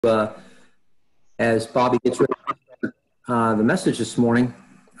uh, as Bobby gets ready the message this morning,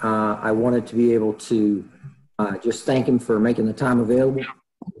 I wanted to be able to just thank him for making the time available.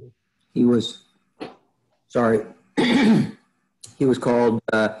 He was, sorry, he was called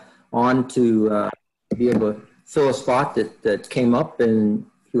on to be able to fill a spot that came up, and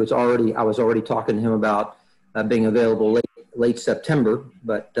I was already talking to him about being available late September,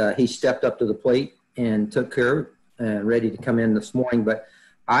 but he stepped up to the plate and took care of it and ready to come in this morning. But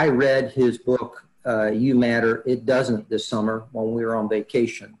I read his book, You Matter, It Doesn't, this summer when we were on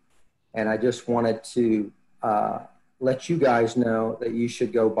vacation. And I just wanted to let you guys know that you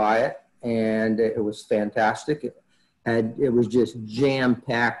should go buy it. And it was fantastic. It was just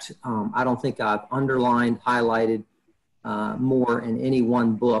jam-packed. I don't think I've underlined, highlighted more in any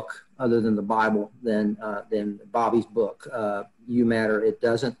one book other than the Bible than Bobby's book, You Matter, It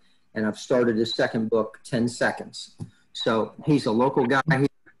Doesn't. And I've started his second book, 10 Seconds. So he's a local guy here.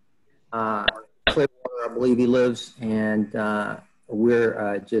 Clearwater, I believe he lives, and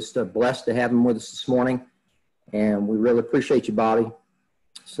we're just blessed to have him with us this morning, and we really appreciate you, Bobby.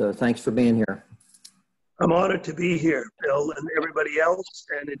 So thanks for being here. I'm honored to be here, Bill, and everybody else,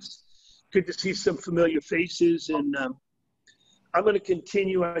 and it's good to see some familiar faces. And I'm going to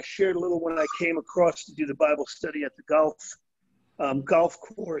continue. I shared a little when I came across to do the Bible study at the golf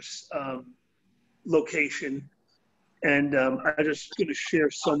course location. And I'm just going to share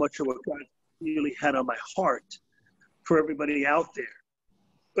so much of what God really had on my heart for everybody out there.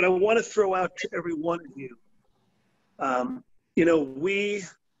 But I want to throw out to every one of you, we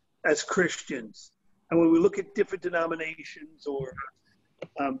as Christians, and when we look at different denominations or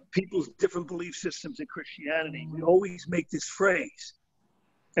people's different belief systems in Christianity, we always make this phrase.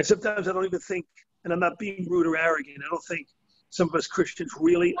 And sometimes I don't even think, and I'm not being rude or arrogant, I don't think some of us Christians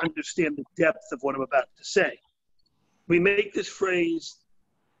really understand the depth of what I'm about to say. We make this phrase,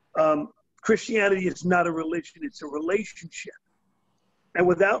 Christianity is not a religion, it's a relationship. And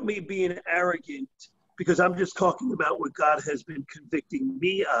without me being arrogant, because I'm just talking about what God has been convicting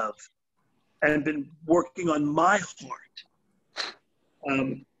me of and been working on my heart,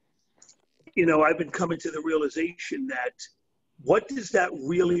 I've been coming to the realization that what does that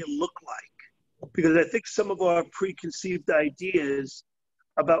really look like? Because I think some of our preconceived ideas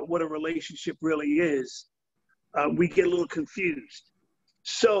about what a relationship really is, we get a little confused.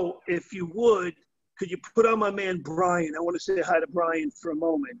 So if you would, could you put on my man, Brian? I want to say hi to Brian for a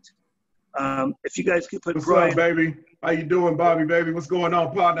moment. If you guys could put What's Brian. What's up, baby? How you doing, Bobby, baby? What's going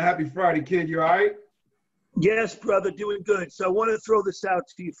on, partner? Happy Friday, kid. You all right? Yes, brother, doing good. So I want to throw this out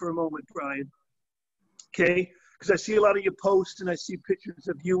to you for a moment, Brian. Okay? Because I see a lot of your posts and I see pictures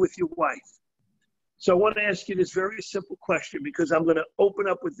of you with your wife. So I want to ask you this very simple question, because I'm going to open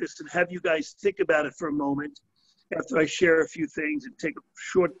up with this and have you guys think about it for a moment after I share a few things and take a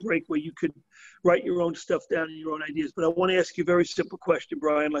short break where you could write your own stuff down and your own ideas. But I want to ask you a very simple question,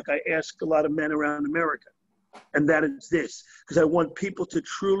 Brian, like I ask a lot of men around America. And that is this, because I want people to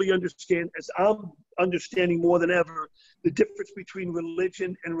truly understand, as I'm understanding more than ever, the difference between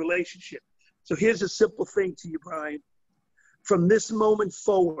religion and relationship. So here's a simple thing to you, Brian. From this moment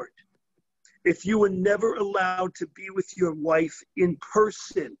forward, if you were never allowed to be with your wife in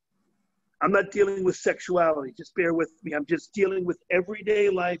person, I'm not dealing with sexuality, just bear with me. I'm just dealing with everyday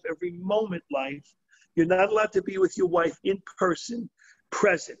life, every moment life. You're not allowed to be with your wife in person,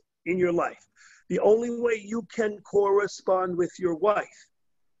 present in your life. The only way you can correspond with your wife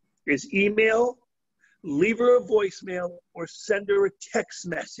is email, leave her a voicemail, or send her a text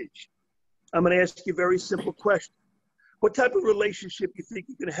message. I'm going to ask you a very simple question. What type of relationship you think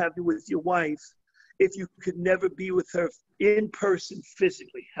you're going to have with your wife if you could never be with her in person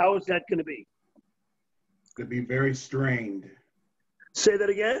physically? How is that going to be? Could be very strained. Say that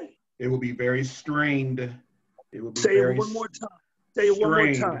again? It will be very strained. It will be Say it one more time. Say it one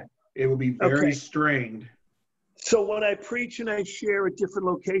more time. It will be very strained. So when I preach and I share at different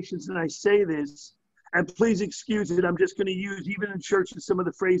locations and I say this, and please excuse it, I'm just going to use, even in churches, some of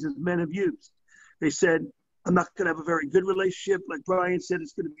the phrases men have used. They said, I'm not going to have a very good relationship. Like Brian said,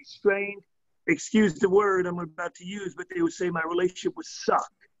 it's going to be strained. Excuse the word I'm about to use, but they would say my relationship would suck.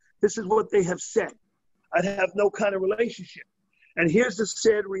 This is what they have said. I'd have no kind of relationship. And here's the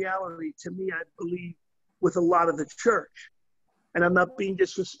sad reality to me, I believe, with a lot of the church. And I'm not being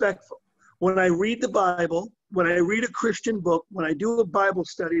disrespectful. When I read the Bible, when I read a Christian book, when I do a Bible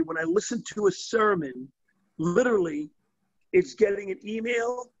study, when I listen to a sermon, literally, it's getting an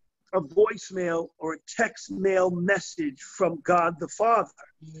email, a voicemail, or a text mail message from God the Father.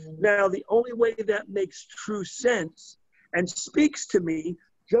 Now, the only way that makes true sense and speaks to me,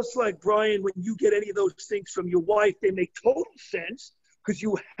 just like Brian, when you get any of those things from your wife, they make total sense. because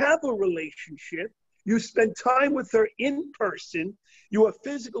you have a relationship. You spend time with her in person. You are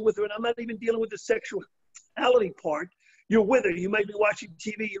physical with her, and I'm not even dealing with the sexuality part. You're with her. You might be watching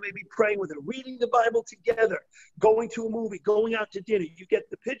TV. You may be praying with her, reading the Bible together, going to a movie, going out to dinner. You get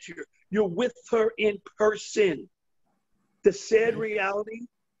the picture. You're with her in person. The sad reality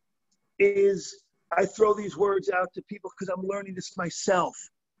is, I throw these words out to people because I'm learning this myself.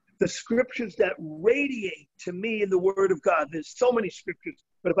 The scriptures that radiate to me in the Word of God, there's so many scriptures,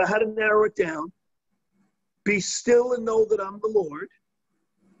 but if I had to narrow it down, be still and know that I'm the Lord.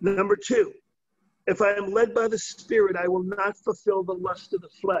 Number 2, if I am led by the Spirit, I will not fulfill the lust of the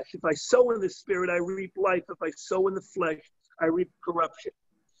flesh. If I sow in the Spirit, I reap life. If I sow in the flesh, I reap corruption.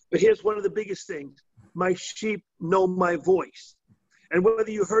 But here's one of the biggest things. My sheep know my voice. And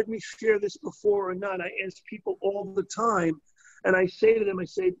whether you heard me share this before or not, I ask people all the time, and I say to them, I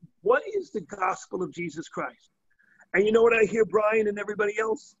say, what is the gospel of Jesus Christ? And you know what I hear, Brian and everybody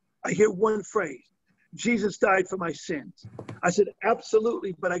else? I hear one phrase: Jesus died for my sins. I said,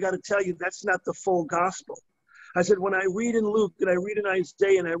 absolutely, but I got to tell you, that's not the full gospel. I said, when I read in Luke and I read in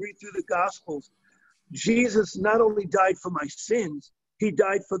Isaiah and I read through the gospels, Jesus not only died for my sins, he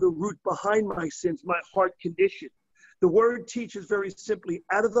died for the root behind my sins, my heart condition. The word teaches very simply,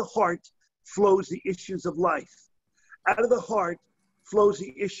 out of the heart flows the issues of life. Out of the heart flows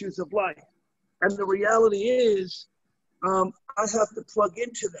the issues of life. And the reality is, I have to plug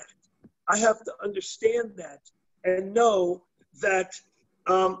into that. I have to understand that and know that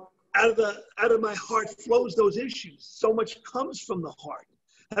out of my heart flows those issues. So much comes from the heart.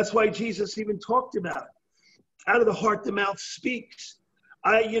 That's why Jesus even talked about it. Out of the heart, the mouth speaks.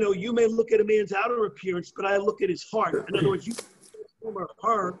 You may look at a man's outer appearance, but I look at his heart. In other words, you can or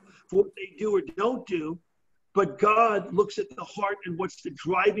her for what they do or don't do, but God looks at the heart and what's the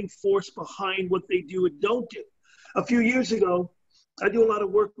driving force behind what they do or don't do. A few years ago, I do a lot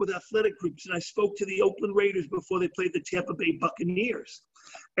of work with athletic groups, and I spoke to the Oakland Raiders before they played the Tampa Bay Buccaneers.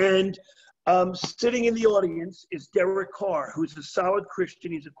 And sitting in the audience is Derek Carr, who's a solid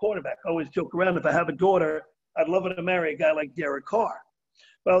Christian. He's a quarterback. I always joke around, if I have a daughter, I'd love her to marry a guy like Derek Carr.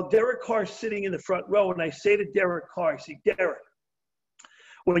 Well, Derek Carr's sitting in the front row, and I say to Derek Carr, I say, Derek,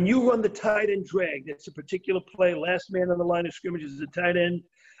 when you run the tight end drag, that's a particular play, last man on the line of scrimmage is the tight end.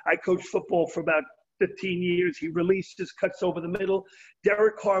 I coached football for about 15 years. He releases, cuts over the middle.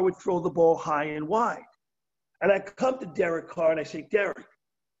 Derek Carr would throw the ball high and wide. And I come to Derek Carr and I say, Derek,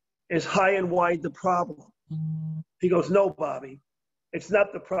 is high and wide the problem? He goes, no, Bobby, it's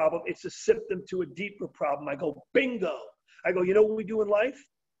not the problem. It's a symptom to a deeper problem. I go, bingo. I go, you know what we do in life?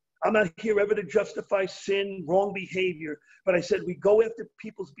 I'm not here ever to justify sin, wrong behavior, but I said we go after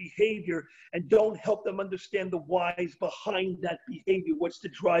people's behavior and don't help them understand the whys behind that behavior. What's the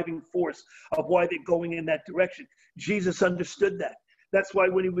driving force of why they're going in that direction? Jesus understood that. That's why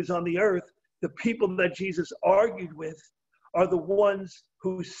when he was on the earth, the people that Jesus argued with are the ones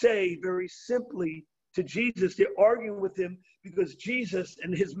who say very simply to Jesus, they're arguing with him because Jesus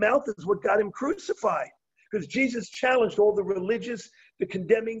and his mouth is what got him crucified. Because Jesus challenged all the religious, the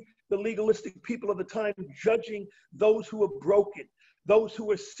condemning, the legalistic people of the time, judging those who are broken, those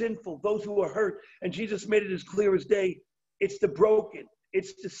who are sinful, those who are hurt. And Jesus made it as clear as day. It's the broken,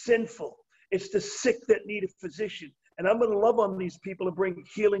 it's the sinful, it's the sick that need a physician. And I'm going to love on these people and bring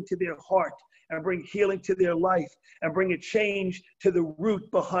healing to their heart and bring healing to their life and bring a change to the root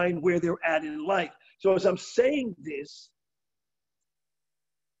behind where they're at in life. So as I'm saying this,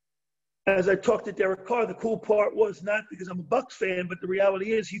 as I talked to Derek Carr, the cool part was not because I'm a Bucs fan, but the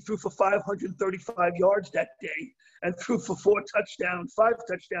reality is he threw for 535 yards that day and threw for 5 touchdowns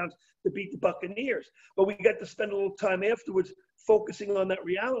to beat the Buccaneers. But we got to spend a little time afterwards focusing on that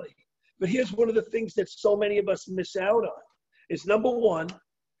reality. But here's one of the things that so many of us miss out on is, number one,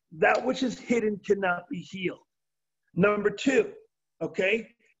 that which is hidden cannot be healed. Number two, okay,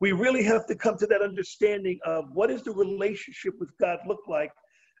 we really have to come to that understanding of what does the relationship with God look like,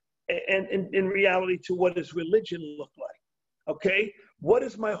 and in reality to what does religion look like, okay? What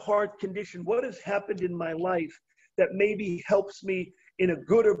is my heart condition? What has happened in my life that maybe helps me in a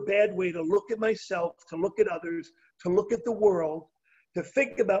good or bad way to look at myself, to look at others, to look at the world, to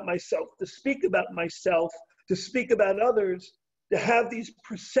think about myself, to speak about myself, to speak about others, to have these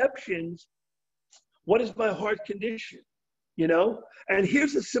perceptions. What is my heart condition, you know? And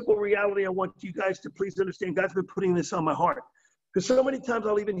here's a simple reality I want you guys to please understand. God's been putting this on my heart. Because so many times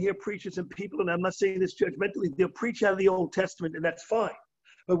I'll even hear preachers and people, and I'm not saying this judgmentally, they'll preach out of the Old Testament, and that's fine.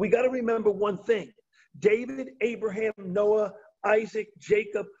 But we got to remember one thing. David, Abraham, Noah, Isaac,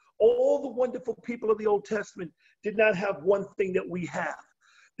 Jacob, all the wonderful people of the Old Testament did not have one thing that we have.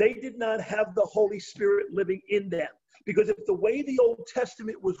 They did not have the Holy Spirit living in them. Because if the way the Old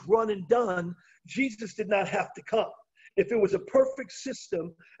Testament was run and done, Jesus did not have to come. If it was a perfect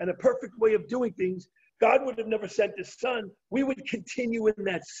system and a perfect way of doing things, God would have never sent his son. We would continue in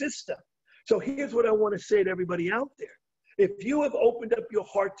that system. So here's what I want to say to everybody out there. If you have opened up your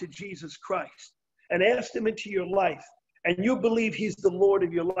heart to Jesus Christ and asked him into your life, and you believe he's the Lord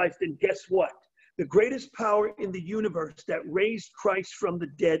of your life, then guess what? The greatest power in the universe that raised Christ from the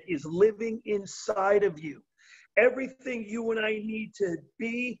dead is living inside of you. Everything you and I need to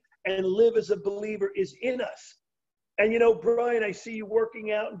be and live as a believer is in us. And you know, Brian, I see you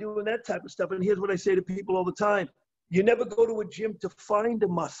working out and doing that type of stuff. And here's what I say to people all the time. You never go to a gym to find a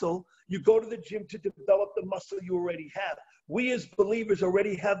muscle. You go to the gym to develop the muscle you already have. We as believers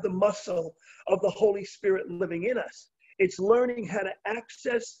already have the muscle of the Holy Spirit living in us. It's learning how to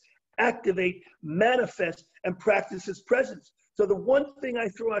access, activate, manifest, and practice his presence. So the one thing I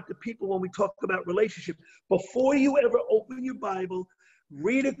throw out to people when we talk about relationship, before you ever open your Bible,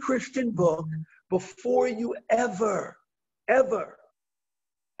 read a Christian book, before you ever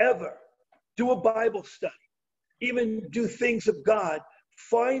do a Bible study, even do things of God,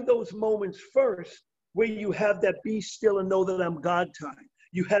 find those moments first where you have that be still and know that I'm God time.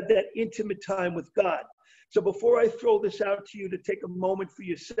 You have that intimate time with God. So before I throw this out to you to take a moment for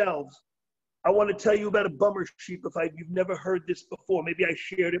yourselves, I want to tell you about a bummer sheep. If you've never heard this before, maybe I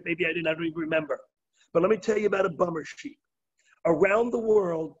shared it, maybe I didn't, I don't even remember. But let me tell you about a bummer sheep. Around the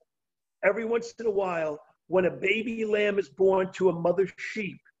world, every once in a while, when a baby lamb is born to a mother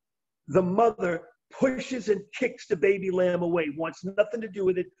sheep, the mother pushes and kicks the baby lamb away, wants nothing to do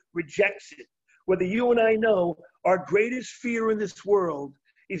with it, rejects it. Whether you and I know, our greatest fear in this world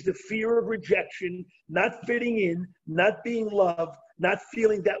is the fear of rejection, not fitting in, not being loved, not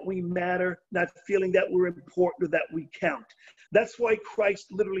feeling that we matter, not feeling that we're important or that we count. That's why Christ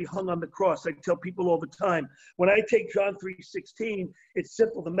literally hung on the cross. I tell people all the time, when I take John 3:16, it's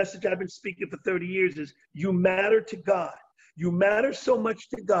simple. The message I've been speaking for 30 years is you matter to God. You matter so much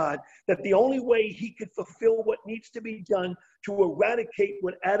to God that the only way he could fulfill what needs to be done to eradicate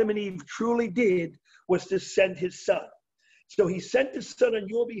what Adam and Eve truly did was to send his son. So he sent his son on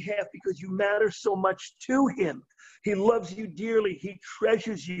your behalf because you matter so much to him. He loves you dearly. He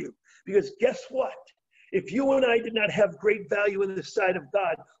treasures you. Because guess what? If you and I did not have great value in the sight of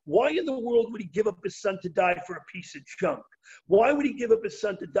God, why in the world would he give up his son to die for a piece of junk? Why would he give up his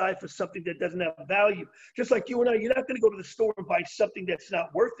son to die for something that doesn't have value? Just like you and I, you're not going to go to the store and buy something that's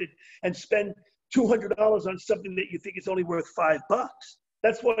not worth it and spend $200 on something that you think is only worth $5.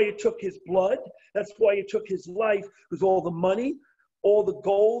 That's why it took his blood. That's why it took his life, because all the money, all the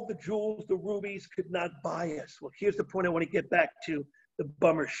gold, the jewels, the rubies could not buy us. Well, here's the point I want to get back to, the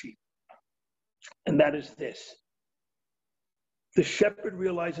bummer sheep. And that is this. The shepherd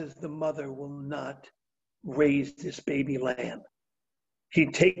realizes the mother will not raise this baby lamb. He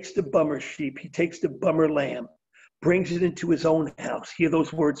takes the bummer sheep, he takes the bummer lamb, brings it into his own house. Hear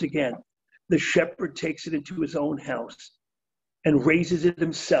those words again. The shepherd takes it into his own house and raises it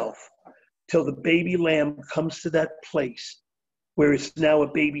himself till the baby lamb comes to that place where it's now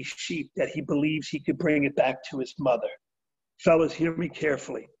a baby sheep that he believes he could bring it back to his mother. Fellas, hear me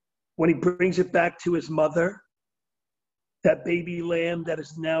carefully. When he brings it back to his mother, that baby lamb that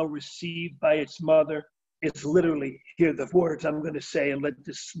is now received by its mother is literally, hear the words I'm going to say and let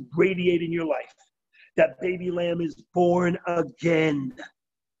this radiate in your life. That baby lamb is born again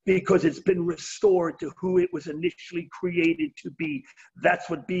because it's been restored to who it was initially created to be. That's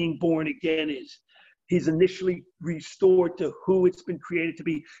what being born again is. He's initially restored to who it's been created to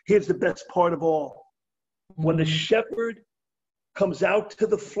be. Here's the best part of all. When the shepherd comes out to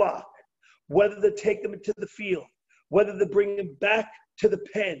the flock, whether they take them into the field, whether they bring them back to the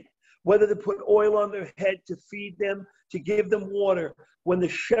pen, whether they put oil on their head to feed them, to give them water, when the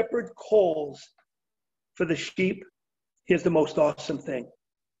shepherd calls for the sheep, here's the most awesome thing.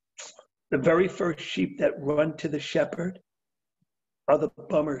 The very first sheep that run to the shepherd are the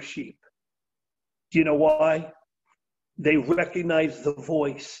bummer sheep. Do you know why? They recognize the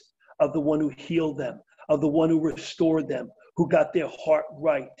voice of the one who healed them, of the one who restored them, who got their heart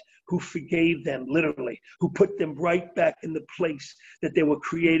right, who forgave them, literally, who put them right back in the place that they were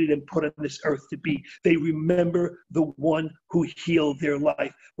created and put on this earth to be. They remember the one who healed their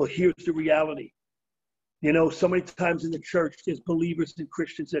life. Well, here's the reality. You know, so many times in the church, there's believers and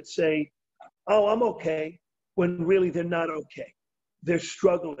Christians that say, oh, I'm okay, when really they're not okay. They're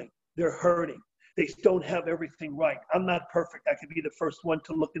struggling. They're hurting. They don't have everything right. I'm not perfect. I could be the first one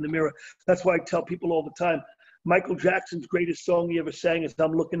to look in the mirror. That's why I tell people all the time, Michael Jackson's greatest song he ever sang is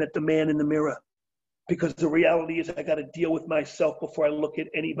I'm looking at the man in the mirror. because the reality is I got to deal with myself before I look at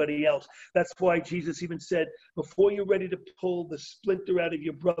anybody else. That's why Jesus even said, before you're ready to pull the splinter out of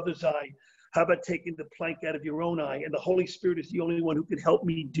your brother's eye, how about taking the plank out of your own eye? And the Holy Spirit is the only one who can help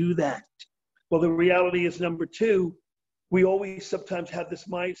me do that. Well, the reality is, number two, we always sometimes have this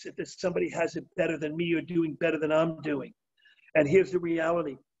mindset that somebody has it better than me or doing better than I'm doing. And here's the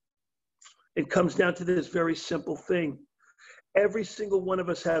reality. It comes down to this very simple thing. Every single one of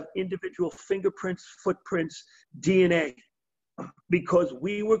us have individual fingerprints, footprints, DNA, because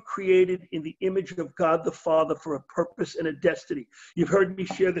we were created in the image of God the Father for a purpose and a destiny. You've heard me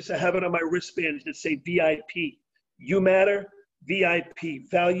share this. I have it on my wristbands that say VIP. You matter, VIP,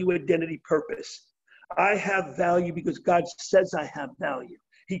 value, identity, purpose. I have value because God says I have value.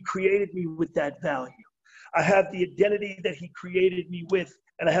 He created me with that value. I have the identity that he created me with,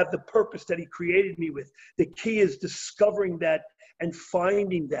 and I have the purpose that he created me with. The key is discovering that and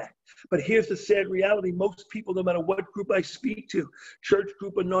finding that. But here's the sad reality. Most people, no matter what group I speak to, church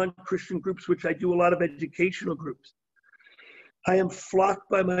group or non-Christian groups, which I do a lot of educational groups, I am flocked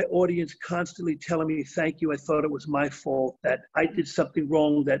by my audience constantly telling me, thank you, I thought it was my fault, that I did something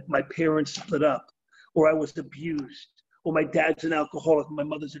wrong, that my parents split up, or I was abused, or my dad's an alcoholic, my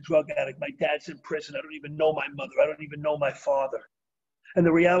mother's a drug addict, my dad's in prison, I don't even know my mother, I don't even know my father. And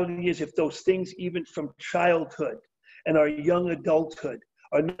the reality is, if those things, even from childhood and our young adulthood,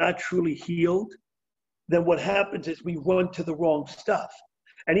 are not truly healed, then what happens is we run to the wrong stuff.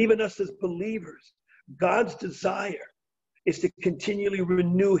 And even us as believers, God's desire is to continually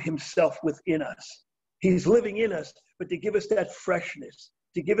renew himself within us. He's living in us, but to give us that freshness,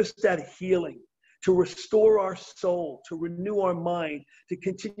 to give us that healing, to restore our soul, to renew our mind, to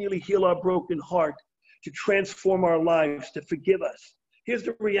continually heal our broken heart, to transform our lives, to forgive us. Here's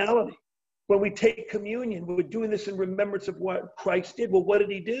the reality. When we take communion, we're doing this in remembrance of what Christ did. Well, what did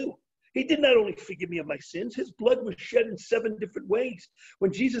he do? He did not only forgive me of my sins, his blood was shed in 7 different ways.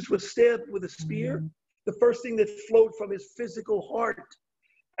 When Jesus was stabbed with a spear, the first thing that flowed from his physical heart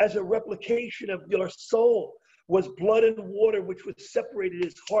as a replication of your soul was blood and water, which was separated.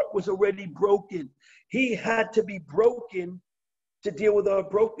 His heart was already broken. He had to be broken to deal with our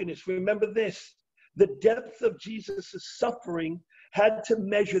brokenness. Remember this, the depth of Jesus' suffering had to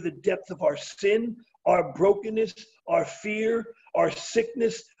measure the depth of our sin, our brokenness, our fear, our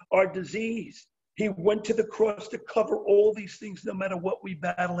sickness, our disease. He went to the cross to cover all these things, no matter what we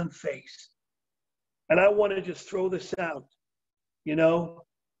battle and face. And I want to just throw this out. You know,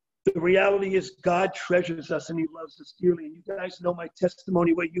 the reality is God treasures us and he loves us dearly. And you guys know my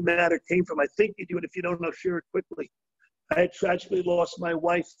testimony, where You Matter came from. I think you do, and if you don't, I'll share it quickly. I had tragically lost my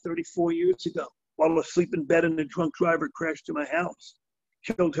wife 34 years ago while asleep in bed, and a drunk driver crashed to my house,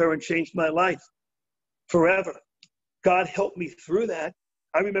 killed her, and changed my life forever. God helped me through that.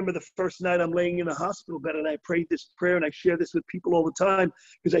 I remember the first night I'm laying in a hospital bed, and I prayed this prayer, and I share this with people all the time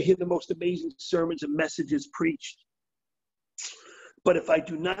because I hear the most amazing sermons and messages preached. But if I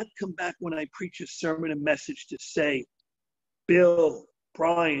do not come back when I preach a sermon and message to say, Bill,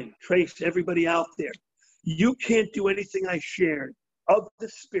 Brian, Trace, everybody out there, you can't do anything I shared of the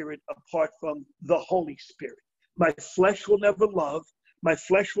Spirit apart from the Holy Spirit. My flesh will never love. My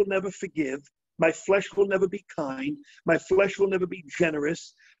flesh will never forgive. My flesh will never be kind. My flesh will never be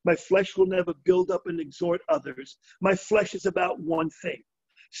generous. My flesh will never build up and exhort others. My flesh is about one thing,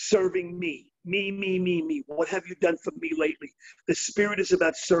 serving me. Me. What have you done for me lately? The Spirit is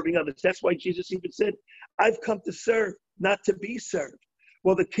about serving others. That's why Jesus even said, I've come to serve, not to be served.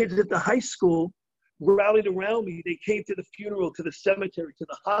 Well, the kids at the high school rallied around me. They came to the funeral, to the cemetery, to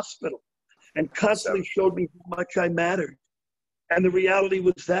the hospital, and constantly showed me how much I mattered. And the reality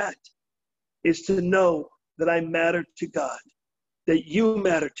was that, is to know that I mattered to God, that you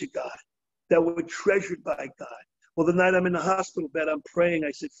matter to God, that we're treasured by God. Well, the night I'm in the hospital bed, I'm praying.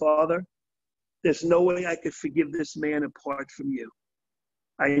 I said, Father, there's no way I could forgive this man apart from you.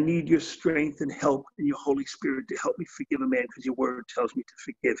 I need your strength and help and your Holy Spirit to help me forgive a man, because your word tells me to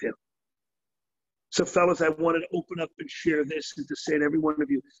forgive him. So fellas, I wanted to open up and share this and to say to every one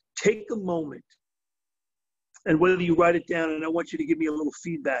of you, take a moment, and whether you write it down, and I want you to give me a little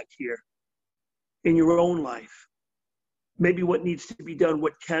feedback here, in your own life, maybe what needs to be done,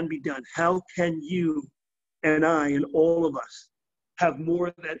 what can be done. How can you and I and all of us have more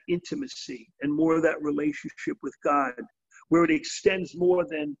of that intimacy and more of that relationship with God, where it extends more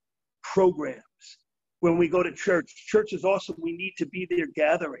than programs? When we go to church, church is awesome. We need to be there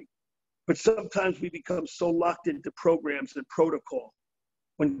gathering. But sometimes we become so locked into programs and protocol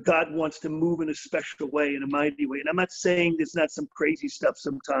when God wants to move in a special way, in a mighty way. And I'm not saying there's not some crazy stuff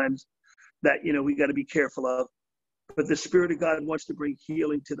sometimes that, you know, we got to be careful of. But the Spirit of God wants to bring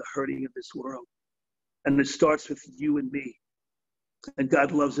healing to the hurting of this world. And it starts with you and me. And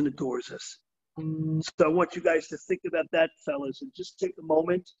God loves and adores us. So I want you guys to think about that, fellas, and just take a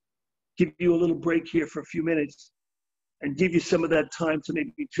moment, give you a little break here for a few minutes, and give you some of that time to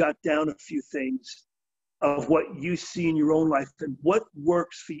maybe jot down a few things of what you see in your own life and what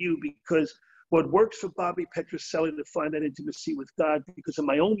works for you, because what works for Bobby Petrocelli to find that intimacy with God, because of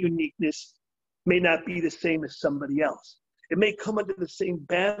my own uniqueness, may not be the same as somebody else. It may come under the same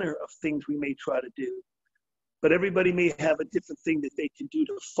banner of things we may try to do, but everybody may have a different thing that they can do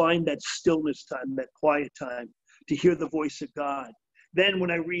to find that stillness time, that quiet time, to hear the voice of God. Then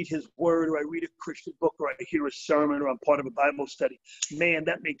when I read his word, or I read a Christian book, or I hear a sermon, or I'm part of a Bible study, man,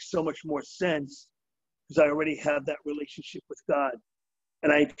 that makes so much more sense, because I already have that relationship with God.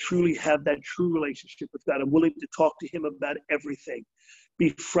 And I truly have that true relationship with God. I'm willing to talk to him about everything. Be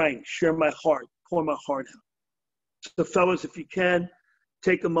frank, share my heart, pour my heart out. So fellas, if you can,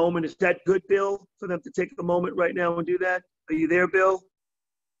 take a moment. Is that good, Bill, for them to take a moment right now and do that? Are you there, Bill?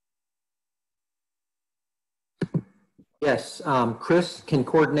 Yes, Chris can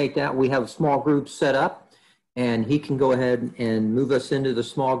coordinate that. We have small groups set up, and he can go ahead and move us into the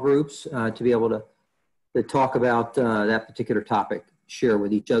small groups to be able to talk about that particular topic, share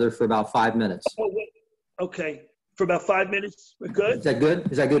with each other for about 5 minutes. Oh, okay, for about 5 minutes, we're good? Is that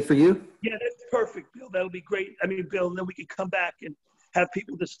good? Is that good for you? Yeah, that's perfect, Bill. That'll be great. I mean, Bill, and then we can come back and have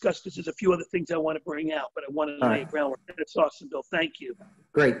people discuss this. There's a few other things I want to bring out, but I wanted to lay groundwork. That's awesome, Bill. Thank you.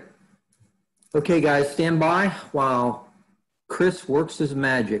 Great. Okay, guys, stand by while Chris works his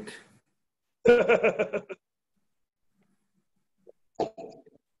magic.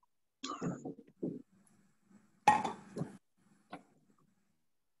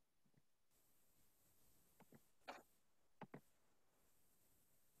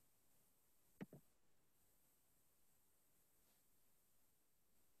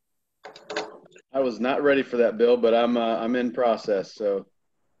 I was not ready for that, Bill, but I'm in process, so.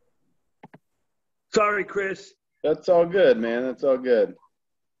 Sorry, Chris. That's all good, man. That's all good.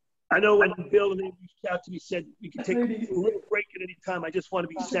 I know when Bill and they reached out to me, said we can take a little break at any time. I just want to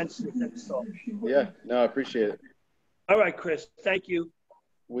be sensitive. That's all. Yeah, no, I appreciate it. All right, Chris. Thank you.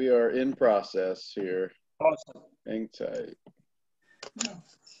 We are in process here. Awesome. Hang tight.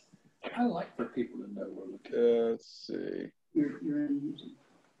 I like for people to know we're looking. Let's see. You're unmuted.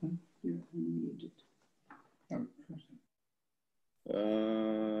 You're unmuted.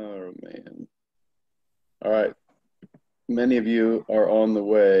 Oh, man. All right. Many of you are on the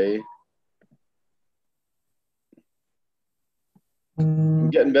way. I'm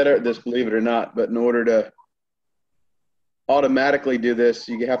getting better at this, believe it or not, but in order to automatically do this,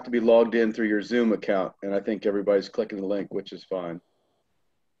 you have to be logged in through your Zoom account, and I think everybody's clicking the link, which is fine.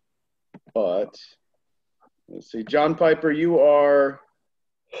 But let's see. John Piper, you are...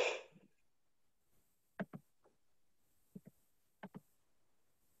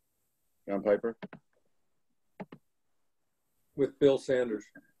 John Piper? With Bill Sanders.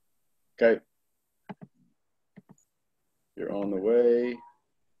 Okay. You're on the way.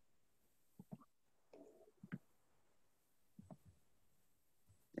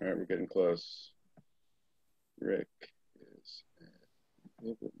 All right, we're getting close. Rick is at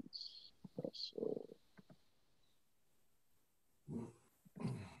Gibbons, Russell.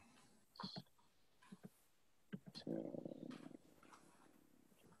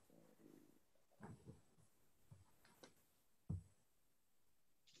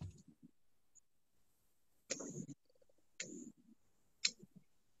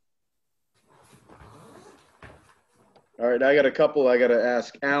 All right, I got a couple I got to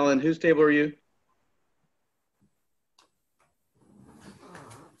ask. Alan, whose table are you?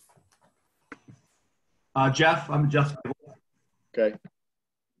 Jeff, I'm Jeff. Okay.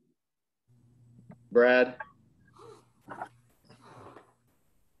 Brad?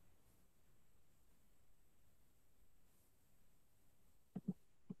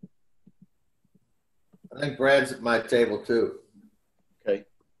 I think Brad's at my table too. Okay.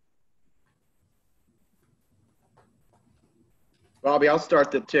 Bobby, I'll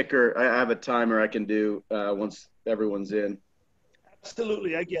start the ticker. I have a timer I can do once everyone's in.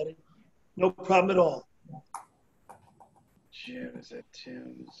 Absolutely, I get it. No problem at all. Jim is at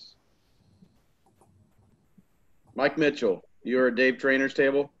Tim's. Mike Mitchell, you're at Dave Trainer's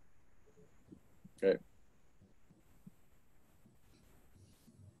table? Okay.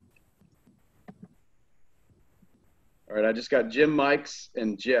 All right, I just got Jim, Mike's,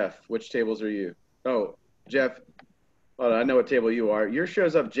 and Jeff. Which tables are you? Oh, Jeff. Oh, I know what table you are. Yours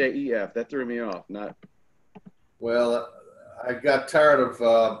shows up JEF. That threw me off. Not. Well, I got tired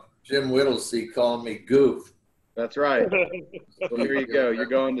of Jim Whittlesey calling me Goof. That's right. So here you go. You're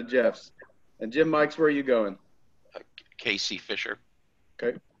going to Jeff's. And Jim Mikes, where are you going? Casey Fisher.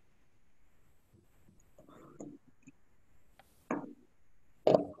 Okay.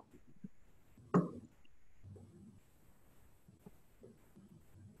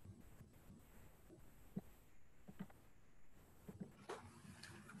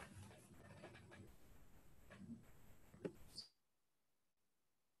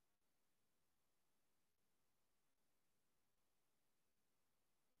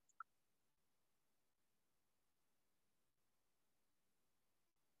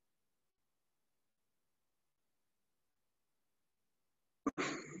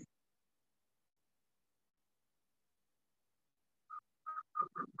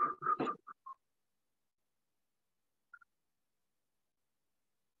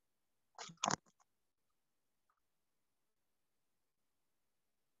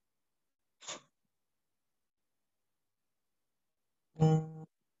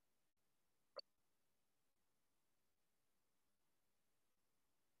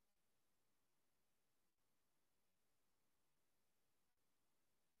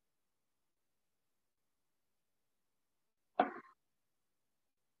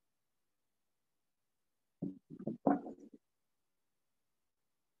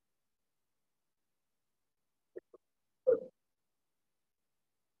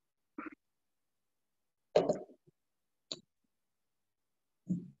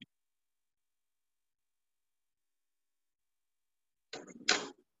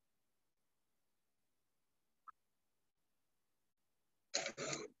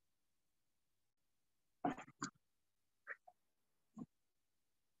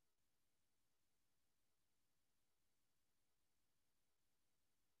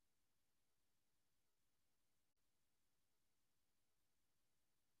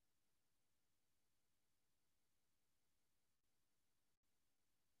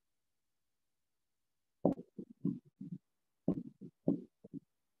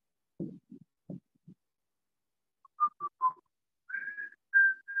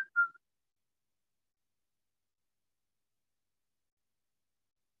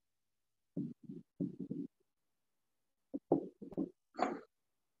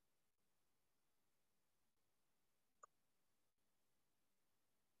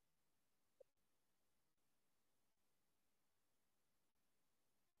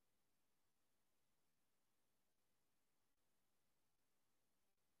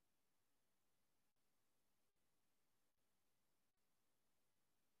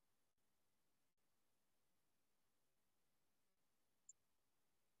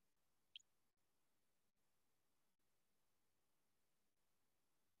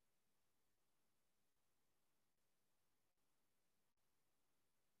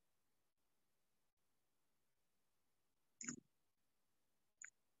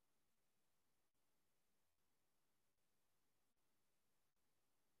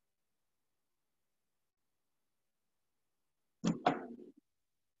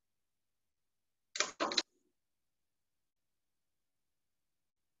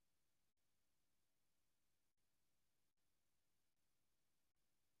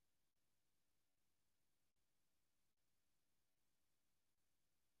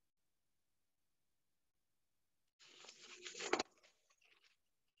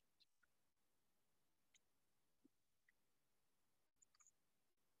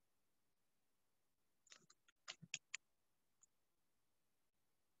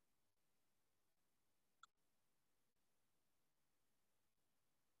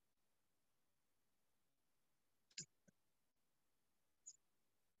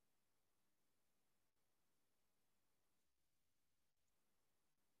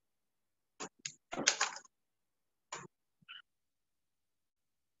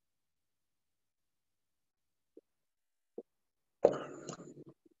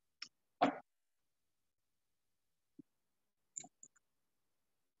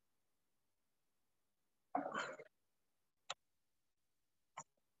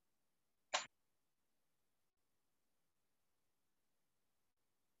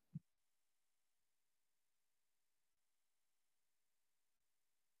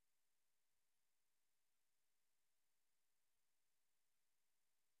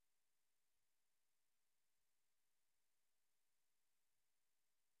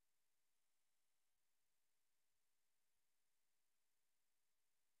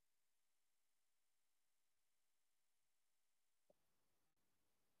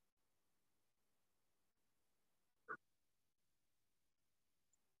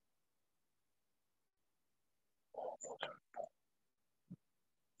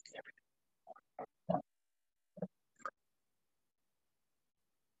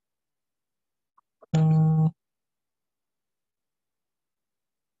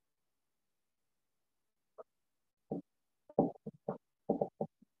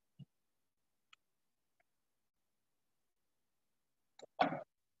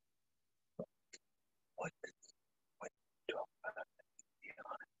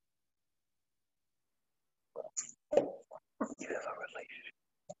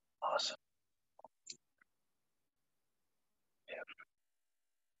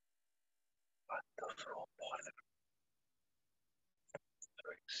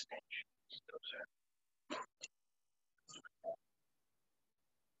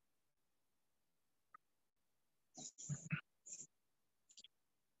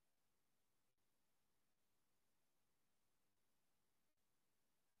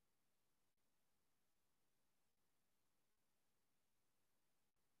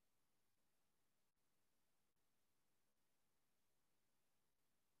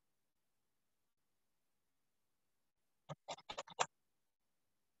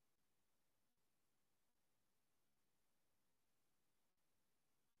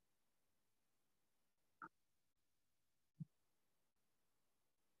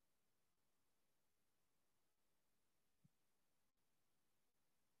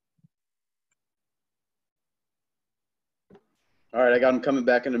 All right, I got him coming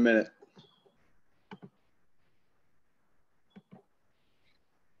back in a minute.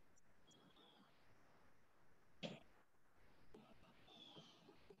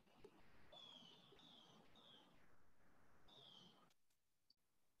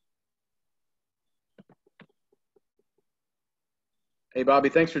 Hey, Bobby,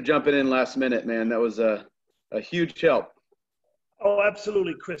 thanks for jumping in last minute, man. That was a huge help. Oh,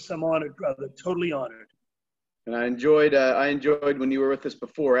 absolutely, Chris. I'm honored, brother. Totally honored. And I enjoyed when you were with us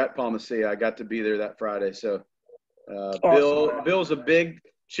before at Palmacia. I got to be there that Friday. So Awesome. Bill's a big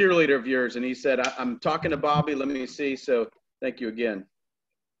cheerleader of yours, and he said, I'm talking to Bobby. Let me see. So thank you again.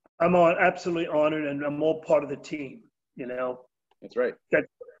 I'm absolutely honored, and I'm all part of the team, you know. That's right.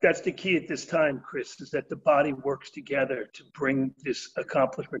 That's the key at this time, Chris, is that the body works together to bring this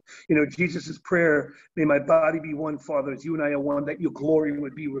accomplishment. You know, Jesus' prayer, may my body be one, Father, as you and I are one, that your glory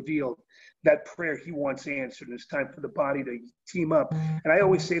would be revealed. That prayer he wants answered. It's time for the body to team up. And I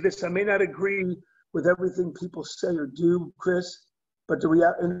always say this, I may not agree with everything people say or do, Chris, but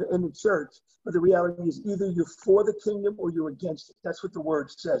in the church, but the reality is either you're for the kingdom or you're against it. That's what the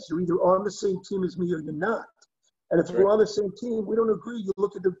word says. You're either on the same team as me or you're not. And if we're on the same team, we don't agree. You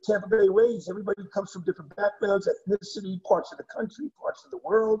look at the Tampa Bay Rays, everybody comes from different backgrounds, ethnicity, parts of the country, parts of the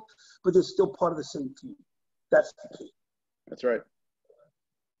world, but they're still part of the same team. That's the key. That's right.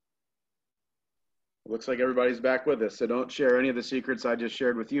 It looks like everybody's back with us. So don't share any of the secrets I just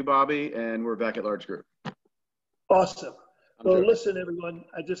shared with you, Bobby, and we're back at large group. Awesome. Well, listen, everyone,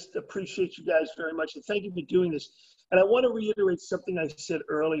 I just appreciate you guys very much, and thank you for doing this. And I want to reiterate something I said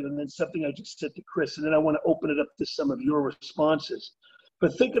earlier and then something I just said to Chris, and then I want to open it up to some of your responses.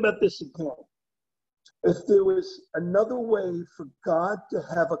 But think about this again. If there was another way for God to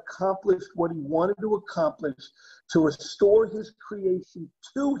have accomplished what he wanted to accomplish, to restore his creation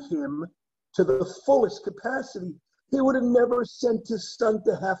to him to the fullest capacity, he would have never sent his son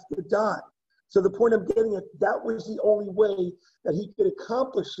to have to die. So the point I'm getting at, that was the only way that he could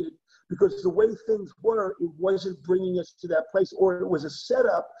accomplish it, because the way things were, it wasn't bringing us to that place, or it was a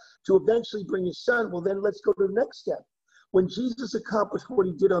setup to eventually bring his son. Well, then let's go to the next step. When Jesus accomplished what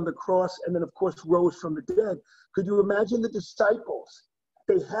he did on the cross and then, of course, rose from the dead, could you imagine the disciples?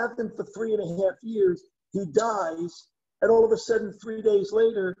 They have him for 3.5 years. He dies, and all of a sudden, 3 days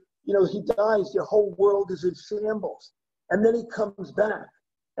later, you know, he dies. Their whole world is in shambles. And then he comes back.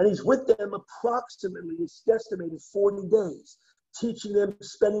 And he's with them approximately, it's estimated, 40 days, teaching them,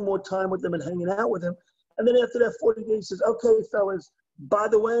 spending more time with them and hanging out with them. And then after that 40 days, he says, okay, fellas, by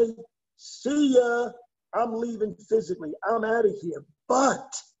the way, see ya. I'm leaving physically. I'm out of here.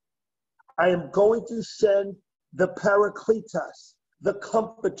 But I am going to send the Paracletus, the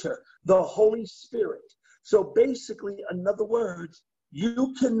Comforter, the Holy Spirit. So basically, in other words,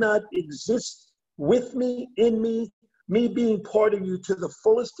 you cannot exist with me, in me being part of you to the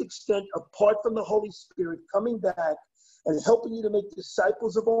fullest extent, apart from the Holy Spirit coming back and helping you to make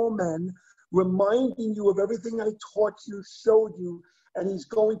disciples of all men, reminding you of everything I taught you, showed you, and he's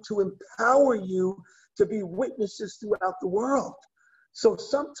going to empower you to be witnesses throughout the world. So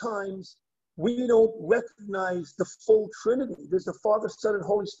sometimes we don't recognize the full Trinity. There's the Father, Son, and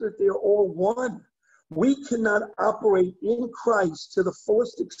Holy Spirit. They are all one. We cannot operate in Christ to the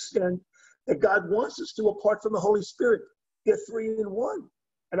fullest extent that God wants us to, apart from the Holy Spirit. They're 3 in 1.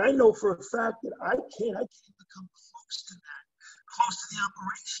 And I know for a fact that I can't become close to that, close to the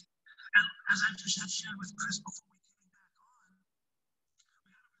operation. And as I just had shared with Chris before we came back on,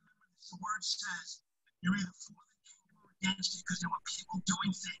 we got to remember this. The word says, you're either for the kingdom or against it, because there were people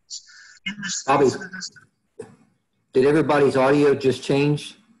doing things in the space of this. Did everybody's audio just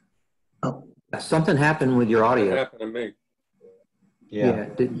change? Oh. Something happened with your audio. It happened to me.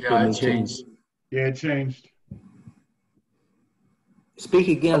 It changed. Yeah, it changed. Speak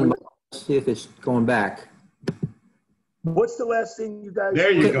again. See if it's going back. What's the last thing you guys?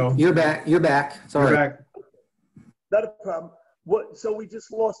 There you go. You're back. You're back. Sorry. You're back. Not a problem. So we just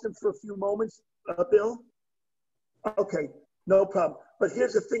lost him for a few moments, Bill? Okay, no problem. But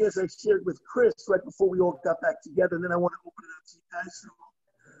here's the thing, as I shared with Chris right before we all got back together, and then I want to open it up to you guys for a moment.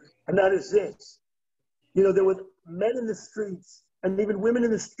 And that is this. You know, there were men in the streets and even women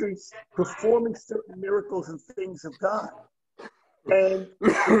in the streets performing certain miracles and things of God. And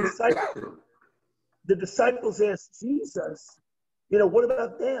the disciples asked Jesus, you know, what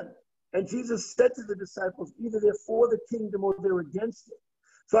about them? And Jesus said to the disciples, either they're for the kingdom or they're against it.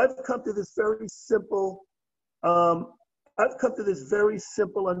 So I've come to this very simple,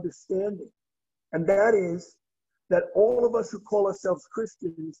 understanding. And that is that all of us who call ourselves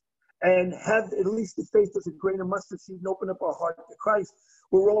Christians and have at least the faith as a grain of mustard seed and open up our heart to Christ,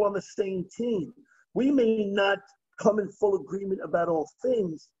 we're all on the same team. We may not come in full agreement about all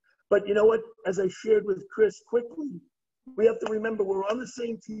things. But you know what? As I shared with Chris quickly, we have to remember we're on the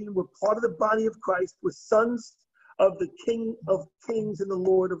same team. We're part of the body of Christ. We're sons of the King of Kings and the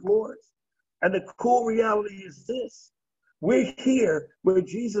Lord of Lords. And the cool reality is this. We're here where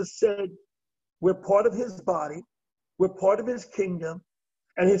Jesus said we're part of his body. We're part of his kingdom.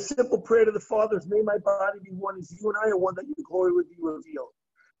 And his simple prayer to the Father is, may my body be one as you and I are one, that your glory would be revealed.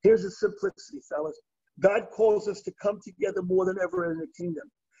 Here's the simplicity, fellas. God calls us to come together more than ever in the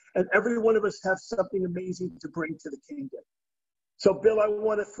kingdom. And every one of us has something amazing to bring to the kingdom. So, Bill, I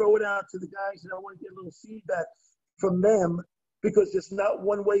want to throw it out to the guys, and I want to get a little feedback from them, because there's not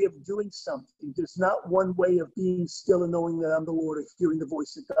one way of doing something. There's not one way of being still and knowing that I'm the Lord, or hearing the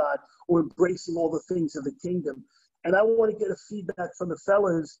voice of God, or embracing all the things of the kingdom. And I want to get a feedback from the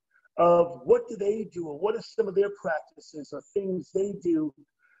fellas of what do they do, or what are some of their practices or things they do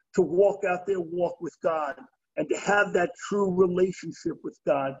to walk out their walk with God and to have that true relationship with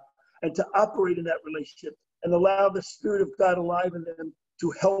God and to operate in that relationship and allow the Spirit of God alive in them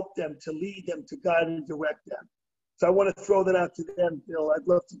to help them, to lead them, to guide and direct them. So I want to throw that out to them, Bill. I'd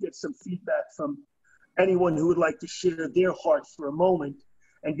love to get some feedback from anyone who would like to share their heart for a moment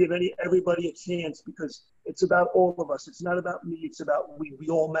and give everybody a chance, because it's about all of us. It's not about me. It's about we. We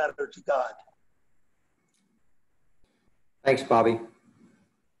all matter to God. Thanks, Bobby.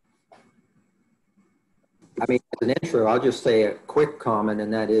 I mean, as an intro, I'll just say a quick comment,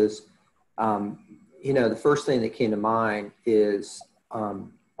 and that is, the first thing that came to mind is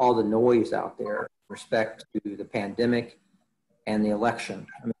all the noise out there with respect to the pandemic and the election.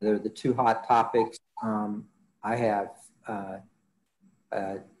 I mean, they're the two hot topics. I have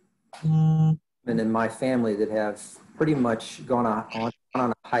men in my family that have pretty much gone on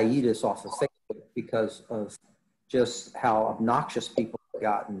a hiatus off of Facebook because of just how obnoxious people have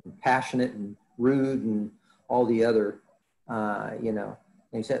gotten, passionate and rude and all the other,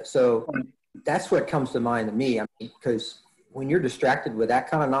 things. So that's what comes to mind to me. I mean, because when you're distracted with that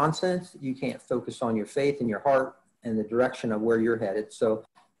kind of nonsense, you can't focus on your faith and your heart and the direction of where you're headed. So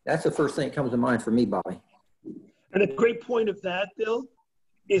that's the first thing that comes to mind for me, Bobby. And a great point of that, Bill,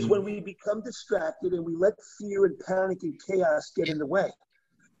 is when we become distracted and we let fear and panic and chaos get in the way,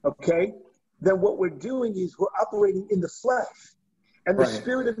 okay? Then what we're doing is we're operating in the flesh. And the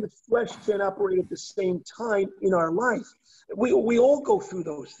spirit and the flesh can't operate at the same time in our life. We all go through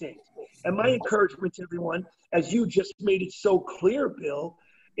those things. And my encouragement to everyone, as you just made it so clear, Bill,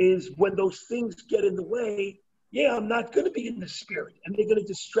 is when those things get in the way, I'm not going to be in the spirit. And they're going to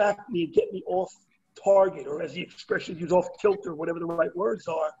distract me and get me off target, or as the expression used, off kilter, whatever the right words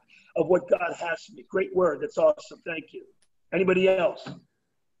are, of what God has for me. Great word. That's awesome. Thank you. Anybody else?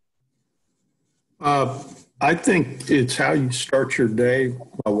 I think it's how you start your day.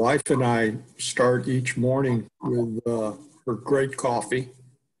 My wife and I start each morning with her great coffee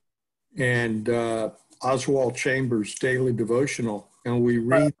and Oswald Chambers' daily devotional, and we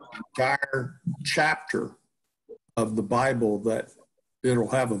read the entire chapter of the Bible. That it'll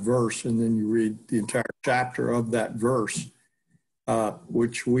have a verse, and then you read the entire chapter of that verse,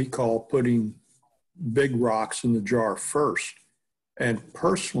 which we call putting big rocks in the jar first. And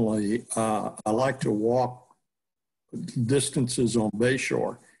personally, I like to walk distances on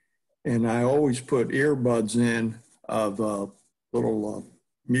Bayshore, and I always put earbuds in of a little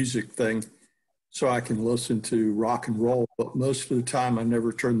music thing so I can listen to rock and roll. But most of the time, I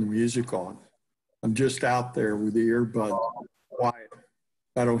never turn the music on. I'm just out there with the earbuds, quiet.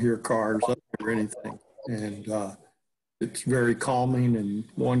 I don't hear cars, I don't hear anything. And it's very calming, and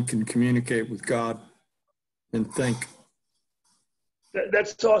one can communicate with God and think.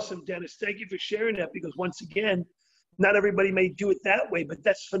 That's awesome, Dennis. Thank you for sharing that, because once again, not everybody may do it that way, but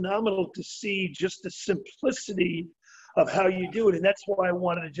that's phenomenal to see just the simplicity of how you do it. And that's why I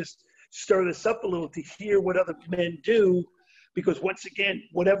wanted to just stir this up a little, to hear what other men do, because once again,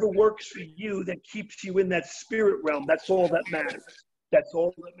 whatever works for you that keeps you in that spirit realm, that's all that matters. That's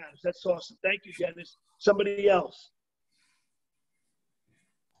all that matters. That's awesome. Thank you, Dennis. Somebody else.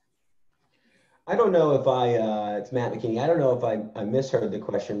 I don't know if it's Matt McKinney. I don't know if I misheard the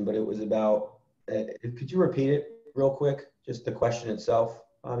question, but it was about, could you repeat it real quick? Just the question itself,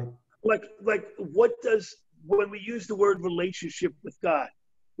 Bobby? Like what does, when we use the word relationship with God,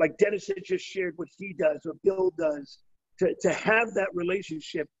 like Dennis had just shared what he does or Bill does, to have that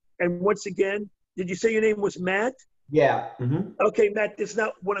relationship. And once again, did you say your name was Matt? Yeah. Mm-hmm. Okay, Matt, there's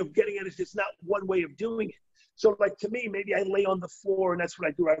not, what I'm getting at is there's not one way of doing it. So like to me, maybe I lay on the floor and that's what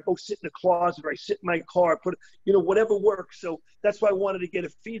I do. I go sit in the closet, or I sit in my car, put, whatever works. So that's why I wanted to get a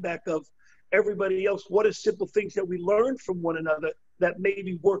feedback of everybody else. What are simple things that we learn from one another that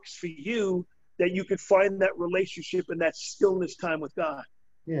maybe works for you that you could find that relationship and that stillness time with God.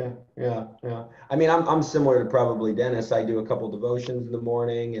 Yeah. I mean, I'm similar to probably Dennis. I do a couple devotions in the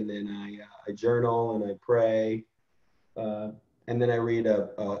morning, and then I journal and I pray, and then I read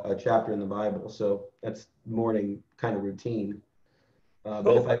a chapter in the Bible. So that's morning kind of routine.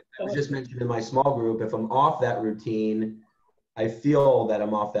 But if I was just mentioned in my small group, if I'm off that routine, I feel that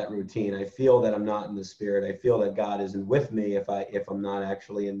I'm off that routine. I feel that I'm not in the spirit. I feel that God isn't with me if I'm not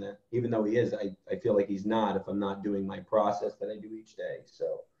actually in the, even though he is, I feel like he's not if I'm not doing my process that I do each day.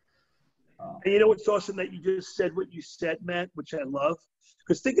 So. And you know what's awesome that you just said what you said, Matt, which I love?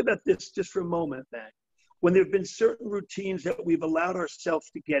 Because think about this just for a moment, Matt. When there have been certain routines that we've allowed ourselves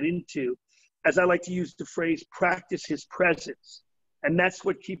to get into, as I like to use the phrase, practice his presence. And that's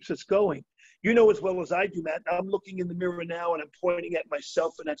what keeps us going. You know as well as I do, Matt, I'm looking in the mirror now and I'm pointing at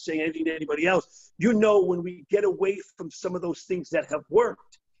myself and not saying anything to anybody else. You know, when we get away from some of those things that have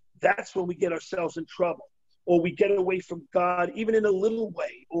worked, that's when we get ourselves in trouble. Or we get away from God, even in a little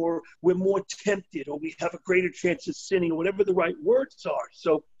way, or we're more tempted, or we have a greater chance of sinning, or whatever the right words are.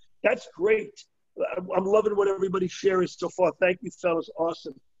 So that's great. I'm loving what everybody's sharing so far. Thank you, fellas.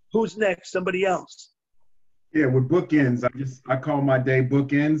 Awesome. Who's next? Somebody else? Yeah, with bookends, I call my day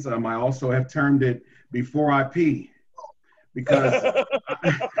bookends. I also have termed it before I pee, because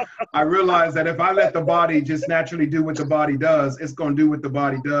I realize that if I let the body just naturally do what the body does, it's going to do what the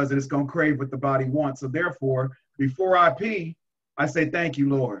body does, and it's going to crave what the body wants. So therefore, before I pee, I say, thank you,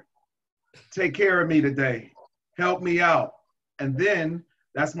 Lord. Take care of me today. Help me out. And then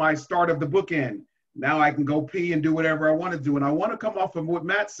that's my start of the bookend. Now I can go pee and do whatever I want to do. And I want to come off of what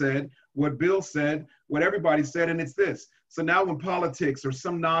Matt said, what Bill said, what everybody said, and it's this. So now when politics or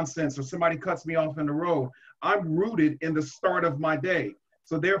some nonsense or somebody cuts me off in the road, I'm rooted in the start of my day.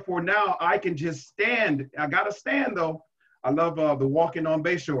 So therefore now I can just stand. I got to stand though. I love the walking on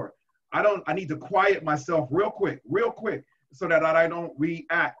Bayshore. I need to quiet myself real quick, so that I don't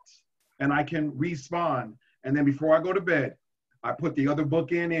react and I can respond. And then before I go to bed, I put the other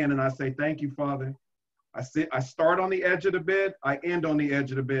book in and I say, thank you, Father. I start on the edge of the bed. I end on the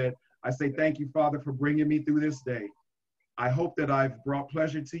edge of the bed. I say, thank you, Father, for bringing me through this day. I hope that I've brought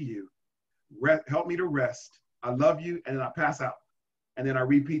pleasure to you. Help me to rest. I love you. And then I pass out. And then I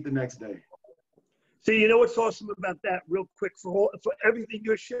repeat the next day. See, you know what's awesome about that, real quick, for everything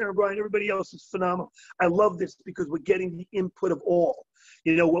you're sharing, Brian, everybody else is phenomenal. I love this because we're getting the input of all.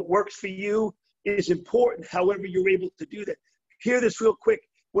 You know, what works for you is important, however you're able to do that. Hear this real quick.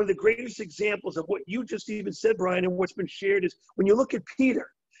 One of the greatest examples of what you just even said, Brian, and what's been shared is when you look at Peter,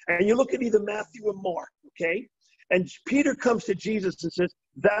 and you look at either Matthew or Mark, okay? And Peter comes to Jesus and says,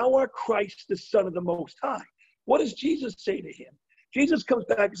 thou art Christ, the Son of the Most High. What does Jesus say to him? Jesus comes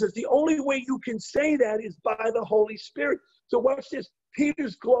back and says, the only way you can say that is by the Holy Spirit. So watch this.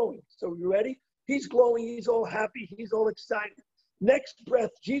 Peter's glowing. So you ready? He's glowing. He's all happy. He's all excited. Next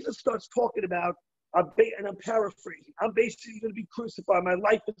breath, Jesus starts talking about, and I'm paraphrasing, I'm basically going to be crucified. My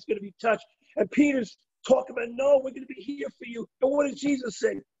life is going to be touched. And Peter's talking about, no, we're going to be here for you. And what does Jesus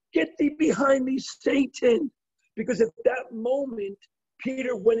say? Get thee behind me, Satan. Because at that moment,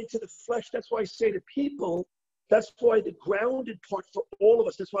 Peter went into the flesh. That's why I say to people, that's why the grounded part for all of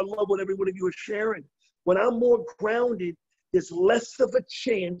us, that's why I love what every one of you are sharing. When I'm more grounded, there's less of a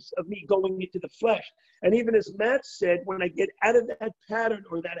chance of me going into the flesh. And even as Matt said, when I get out of that pattern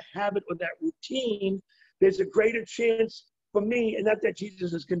or that habit or that routine, there's a greater chance for me, and not that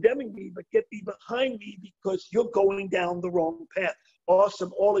Jesus is condemning me, but get thee behind me because you're going down the wrong path.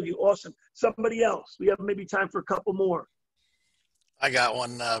 Awesome, all of you, awesome. Somebody else. We have maybe time for a couple more. I got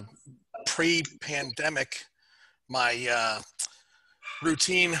one. Pre-pandemic, my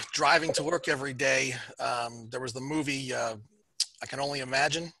routine driving to work every day, there was the movie I Can Only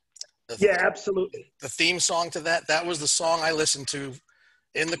Imagine. Yeah, absolutely. The theme song to that was the song I listened to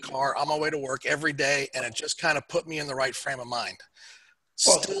in the car on my way to work every day, and it just kind of put me in the right frame of mind.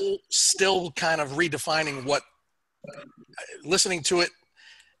 Still kind of redefining what listening to it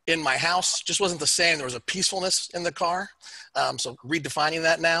in my house just wasn't the same. There was a peacefulness in the car. So redefining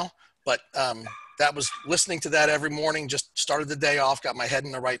that now, but that was listening to that every morning, just started the day off, got my head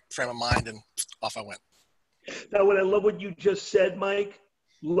in the right frame of mind, and off I went. Now, what I love what you just said, Mike,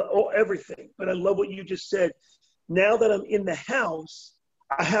 everything, but I love what you just said. Now that I'm in the house,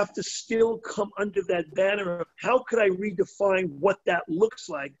 I have to still come under that banner of how could I redefine what that looks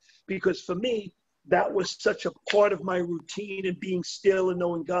like? Because for me, that was such a part of my routine and being still and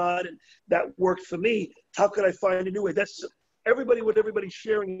knowing God, and that worked for me. How could I find a new way? That's everybody, what everybody's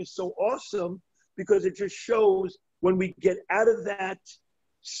sharing is so awesome because it just shows when we get out of that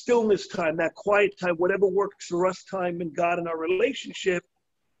stillness time, that quiet time, whatever works for us time and God in our relationship,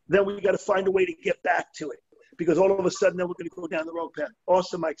 then we got to find a way to get back to it, because all of a sudden then we're going to go down the wrong path.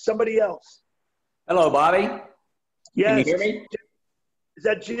 Awesome, Mike. Somebody else. Hello, Bobby. Yes. Can you hear me? Is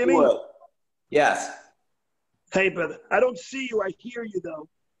that Jimmy? Well, yes. Hey, brother. I don't see you. I hear you, though.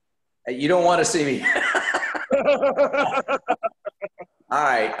 You don't want to see me. All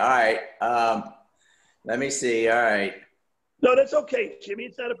right. Let me see. All right. No, that's okay, Jimmy.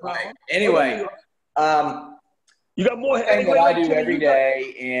 It's not a problem. Right. Anyway, you got more hair. thing that I do Jimmy, every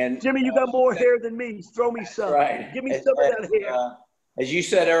day, and Jimmy, you got more hair than me. Throw me some. Right. Give me some of that hair. As you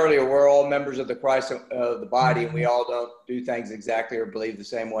said earlier, we're all members of the Christ of the body, and we all don't do things exactly or believe the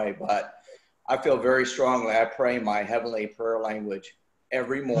same way. But I feel very strongly. I pray my heavenly prayer language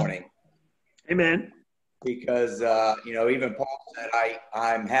every morning. Amen. Because even Paul said,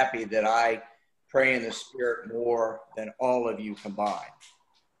 I'm happy that I pray in the Spirit more than all of you combined.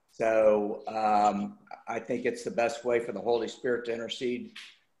 So I think it's the best way for the Holy Spirit to intercede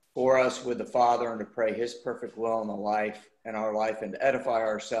for us with the Father and to pray His perfect will in our life, and to edify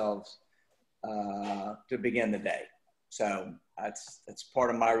ourselves to begin the day. So that's part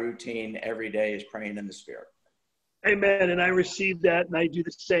of my routine every day, is praying in the Spirit. Amen. And I receive that, and I do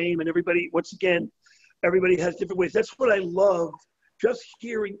the same. And everybody, once again, everybody has different ways. That's what I love, just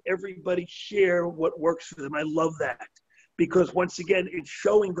hearing everybody share what works for them. I love that, because once again, it's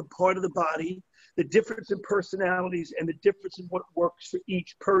showing the part of the body, the difference in personalities, and the difference in what works for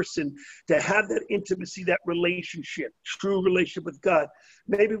each person, to have that intimacy, that relationship, true relationship with God.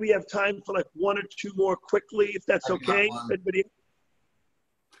 Maybe we have time for like one or two more quickly, if that's okay. Anybody?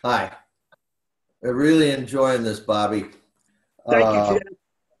 Hi. I'm really enjoying this, Bobby. Thank you,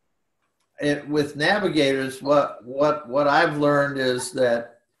 Jen. With navigators, what I've learned is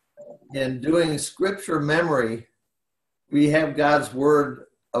that in doing scripture memory, we have God's word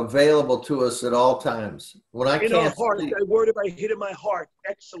available to us at all times. When I in our heart, that word if I hid in my heart.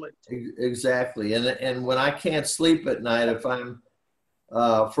 Excellent. Exactly. And when I can't sleep at night, if I'm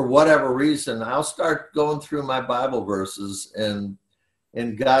for whatever reason, I'll start going through my Bible verses, and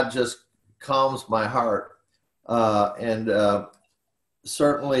God just calms my heart.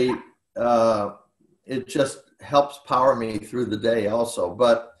 Certainly it just helps power me through the day also.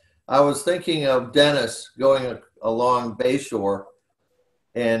 But I was thinking of Dennis going along Bayshore,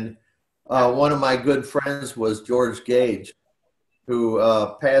 and one of my good friends was George Gage, who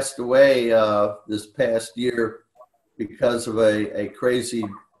passed away this past year because of a crazy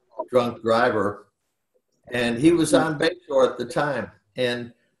drunk driver. And he was on Bayshore at the time.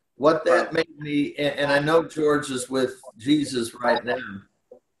 And what that made me, and I know George is with Jesus right now,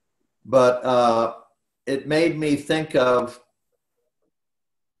 but it made me think of,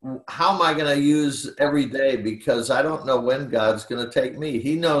 how am I going to use every day? Because I don't know when God's going to take me.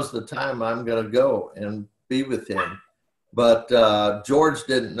 He knows the time I'm going to go and be with him. But George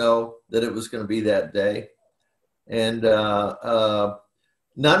didn't know that it was going to be that day. And none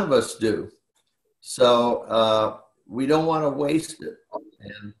of us do. So we don't want to waste it.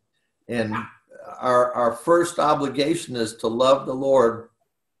 And our first obligation is to love the Lord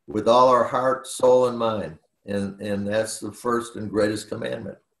with all our heart, soul, and mind. And that's the first and greatest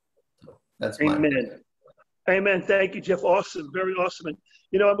commandment. So that's Amen. Amen. Thank you, Jeff. Awesome. Very awesome. And,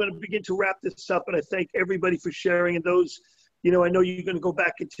 I'm going to begin to wrap this up, and I thank everybody for sharing. And those, I know you're going to go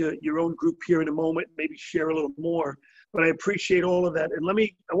back into your own group here in a moment, maybe share a little more, but I appreciate all of that. And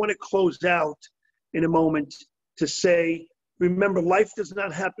I want to close out in a moment to say, remember, life does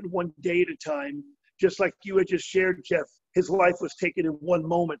not happen one day at a time. Just like you had just shared, Jeff, his life was taken in one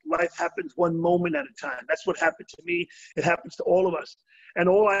moment. Life happens one moment at a time. That's what happened to me. It happens to all of us. And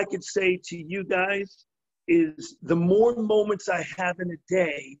all I can say to you guys is, the more moments I have in a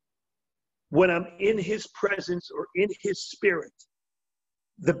day when I'm in his presence or in his spirit,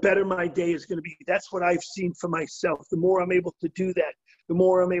 the better my day is going to be. That's what I've seen for myself. The more I'm able to do that, the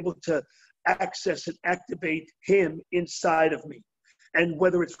more I'm able to access and activate him inside of me. And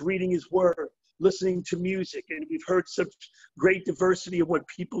whether it's reading his word, listening to music, and we've heard such great diversity of what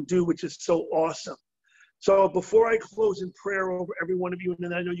people do, which is so awesome. So before I close in prayer over every one of you, and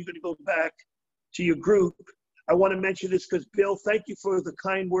then I know you're going to go back to your group, I want to mention this because, Bill, thank you for the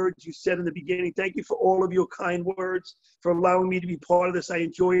kind words you said in the beginning. Thank you for all of your kind words, for allowing me to be part of this. I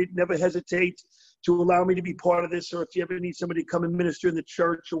enjoy it. Never hesitate to allow me to be part of this, or if you ever need somebody to come and minister in the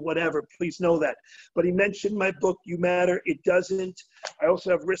church or whatever, please know that. But he mentioned my book, You Matter, It Doesn't. I also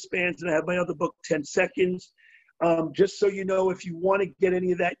have wristbands, and I have my other book, 10 Seconds. Just so you know, if you want to get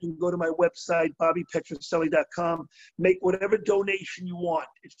any of that, you can go to my website, bobbypetrocelli.com. Make whatever donation you want.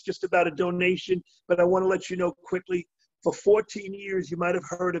 It's just about a donation, but I want to let you know quickly, for 14 years, you might have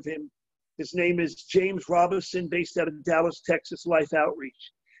heard of him. His name is James Robinson, based out of Dallas, Texas, Life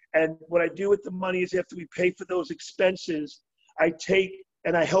Outreach. And what I do with the money is after we pay for those expenses, I take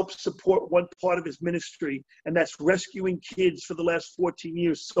and I help support one part of his ministry, and that's rescuing kids for the last 14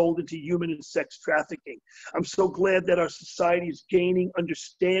 years sold into human and sex trafficking. I'm so glad that our society is gaining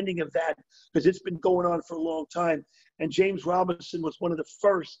understanding of that, because it's been going on for a long time. And James Robinson was one of the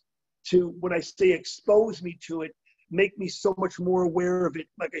first to, when I say expose me to it, make me so much more aware of it,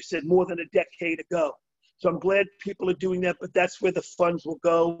 like I said, more than a decade ago. So I'm glad people are doing that, but that's where the funds will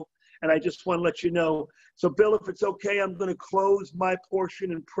go. And I just want to let you know. So Bill, if it's okay, I'm going to close my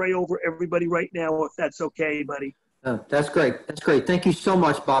portion and pray over everybody right now, if that's okay, buddy. That's great. That's great. Thank you so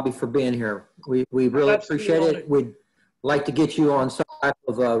much, Bobby, for being here. We really appreciate it. We'd like to get you on some type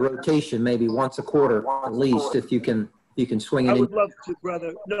of rotation, maybe once a quarter at least, if you can swing it in. I would love to,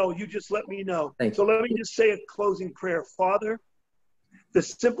 brother. No, you just let me know. So let me just say a closing prayer. Father, the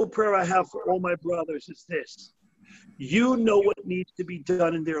simple prayer I have for all my brothers is this. You know what needs to be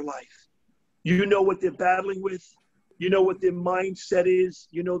done in their life. You know what they're battling with. You know what their mindset is.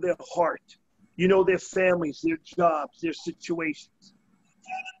 You know their heart. You know their families, their jobs, their situations.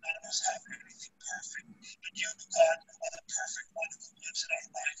 Father, none of us have everything perfect, but you, God, are the perfect one who lives in our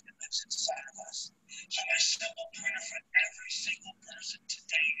life and lives inside of us. So my simple prayer for every single person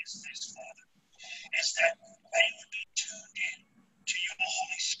today is this, Father, is that they would be tuned in to your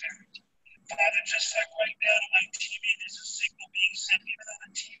Holy Spirit. Father, just like right now on my TV, there's a signal being sent even though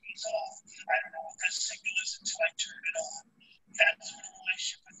the TV's off. I don't know what that signal is until I turn it on. That's what a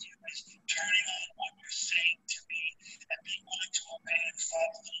relationship with you is, turning on what you're saying to me and being willing to obey and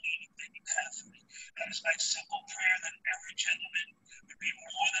follow the leading that you have for me. That is my simple prayer, that every gentleman would be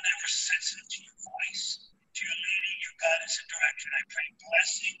more than ever sensitive to your voice, to your leading, your guidance and direction. I pray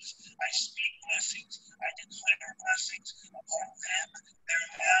blessings. I speak blessings. I declare blessings upon them, their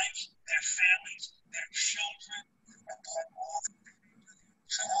lives, their families, their children, upon all their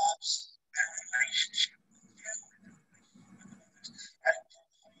jobs, their relationship with you.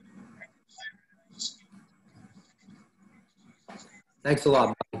 Thanks a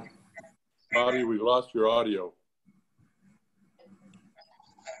lot, Bobby. Bobby, we lost your audio.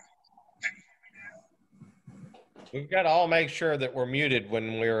 We've got to all make sure that we're muted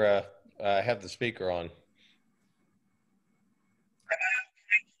when we're have the speaker on.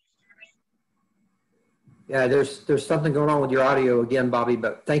 Yeah, there's something going on with your audio again, Bobby.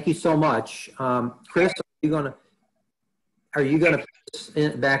 But thank you so much, Chris. Are you gonna put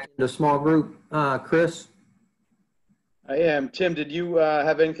this back into a small group, Chris? I am. Tim, did you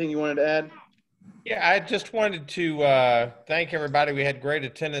have anything you wanted to add? Yeah, I just wanted to thank everybody. We had great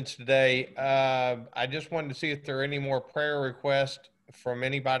attendance today. I just wanted to see if there are any more prayer requests from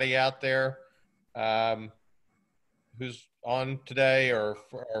anybody out there who's on today, or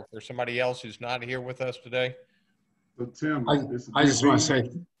for somebody else who's not here with us today. So Tim, I just want to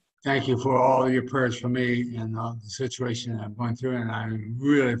say thank you for all of your prayers for me and the situation I'm going through, and I'm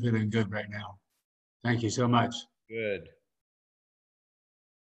really feeling good right now. Thank you so much. Good.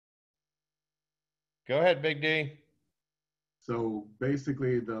 Go ahead, Big D. So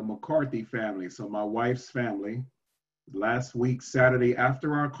basically the McCarthy family, so my wife's family, last week, Saturday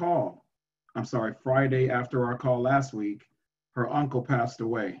after our call, Friday after our call last week, her uncle passed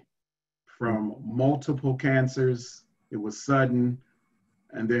away from multiple cancers. It was sudden.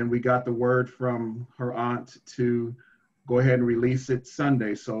 And then we got the word from her aunt to go ahead and release it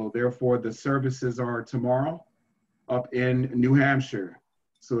Sunday. So therefore the services are tomorrow up in New Hampshire.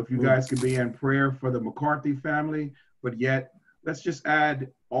 So if you guys could be in prayer for the McCarthy family, but yet let's just add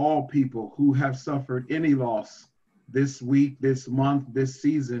all people who have suffered any loss this week, this month, this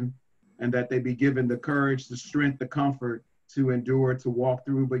season, and that they be given the courage, the strength, the comfort to endure, to walk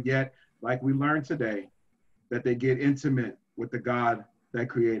through, but yet, like we learned today, that they get intimate with the God that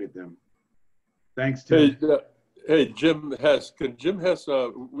created them. Thanks, Tim. Hey, Jim Hess. Can Jim Hess,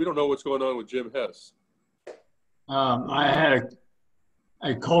 we don't know what's going on with Jim Hess. I had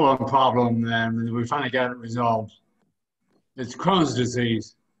a colon problem, and we finally got it resolved. It's Crohn's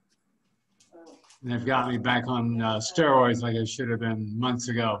disease. And they've got me back on steroids like I should have been months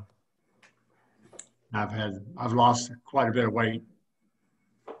ago. I've lost quite a bit of weight.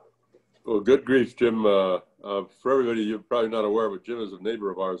 Well, good grief, Jim. For everybody, you're probably not aware, but Jim is a neighbor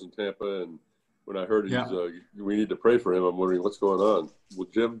of ours in Tampa, and when I heard we need to pray for him, I'm wondering what's going on. Well,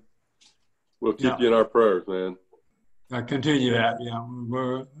 Jim, we'll keep you in our prayers, man. I continue that. Yeah,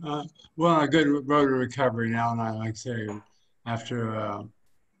 we're on a good road to recovery now, and I like to say after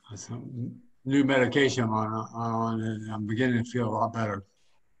some new medication I'm on, and I'm beginning to feel a lot better.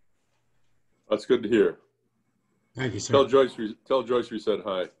 That's good to hear. Thank you, sir. Tell Joyce we said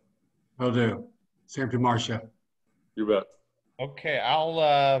hi. Will do. Same to Marcia. You bet. Okay,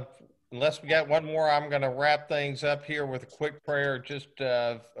 I'll, unless we got one more, I'm going to wrap things up here with a quick prayer, just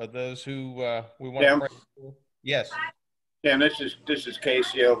of those who we want to pray for. Yes. Tim, this is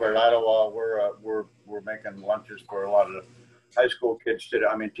Casey over at Ottawa. We're making lunches for a lot of the high school kids today.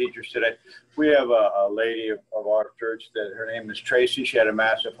 I mean, teachers today. We have a lady of our church that her name is Tracy. She had a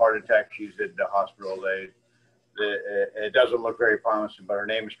massive heart attack. She's at the hospital. It doesn't look very promising, but her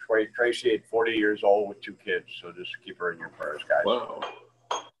name is Tracy, at 40 years old with 2 kids. So just keep her in your prayers, guys. Wow.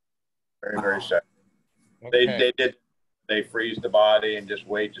 Very, very sad. Okay. They freeze the body and just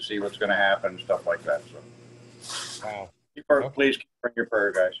wait to see what's going to happen and stuff like that. So Wow. Please keep her in your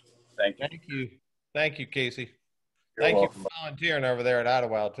prayer, guys. Thank you. Thank you. Thank you, Casey. You're Thank welcome. you for volunteering over there at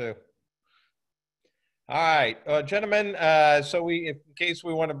Ottawa too. All right, gentlemen, so in case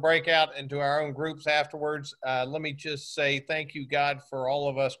we want to break out into our own groups afterwards, let me just say thank you, God, for all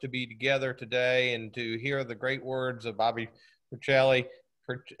of us to be together today and to hear the great words of Bobby Petrocelli,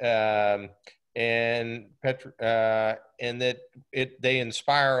 and that they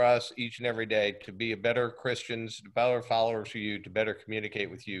inspire us each and every day to be a better Christians, better followers of you, to better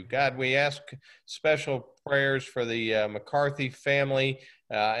communicate with you. God, we ask special prayers for the McCarthy family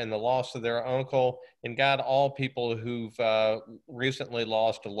and the loss of their uncle, and God, all people who've recently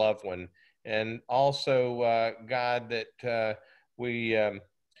lost a loved one. And also, God, that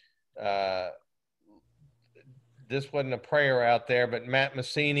this wasn't a prayer out there, but Matt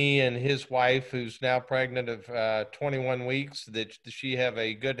Massini and his wife, who's now pregnant of 21 weeks, that she have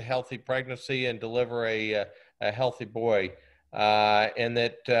a good, healthy pregnancy and deliver a healthy boy. And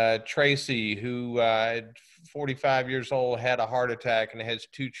that Tracy, who at 45 years old, had a heart attack and has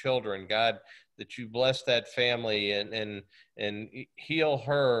 2 children. God, that you bless that family and heal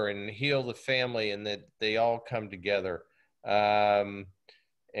her and heal the family, and that they all come together.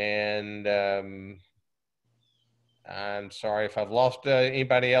 I'm sorry if I've lost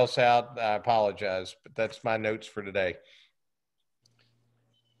anybody else out. I apologize, but that's my notes for today.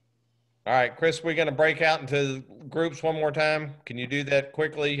 All right, Chris, we're going to break out into groups one more time. Can you do that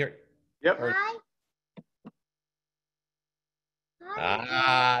quickly here? Yep.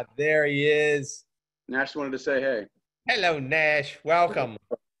 There he is. Nash wanted to say hey. Hello, Nash. Welcome.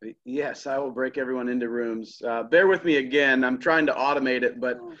 Yes, I will break everyone into rooms. Bear with me again. I'm trying to automate it,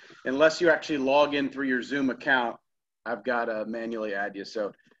 but unless you actually log in through your Zoom account, I've got to manually add you.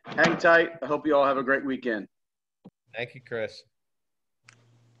 So hang tight. I hope you all have a great weekend. Thank you, Chris.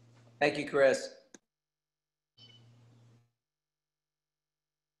 Thank you, Chris.